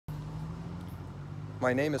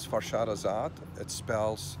My name is Farshad Azad. It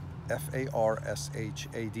spells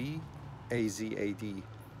F-A-R-S-H-A-D-A-Z-A-D.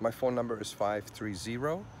 My phone number is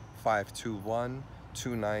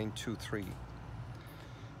 530-521-2923.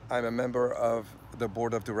 I'm a member of the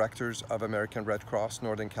Board of Directors of American Red Cross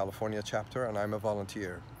Northern California chapter, and I'm a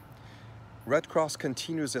volunteer. Red Cross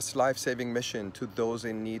continues its life-saving mission to those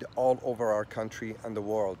in need all over our country and the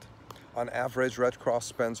world. On average, Red Cross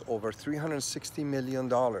spends over $360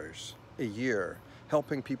 million a year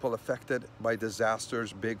helping people affected by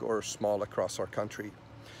disasters, big or small, across our country.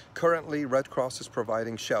 Currently, Red Cross is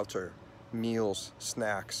providing shelter, meals,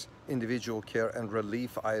 snacks, individual care, and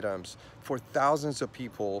relief items for thousands of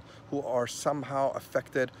people who are somehow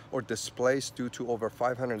affected or displaced due to over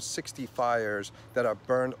 560 fires that have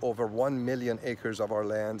burned over 1 million acres of our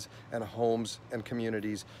lands and homes and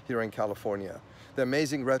communities here in California. The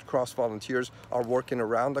amazing Red Cross volunteers are working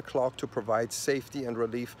around the clock to provide safety and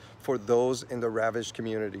relief for those in the ravaged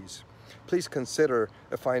communities. Please consider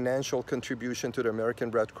a financial contribution to the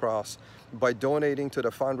American Red Cross by donating to the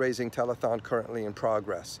fundraising telethon currently in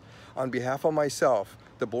progress. On behalf of myself,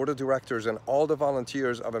 the Board of Directors, and all the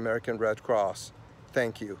volunteers of American Red Cross,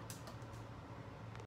 thank you.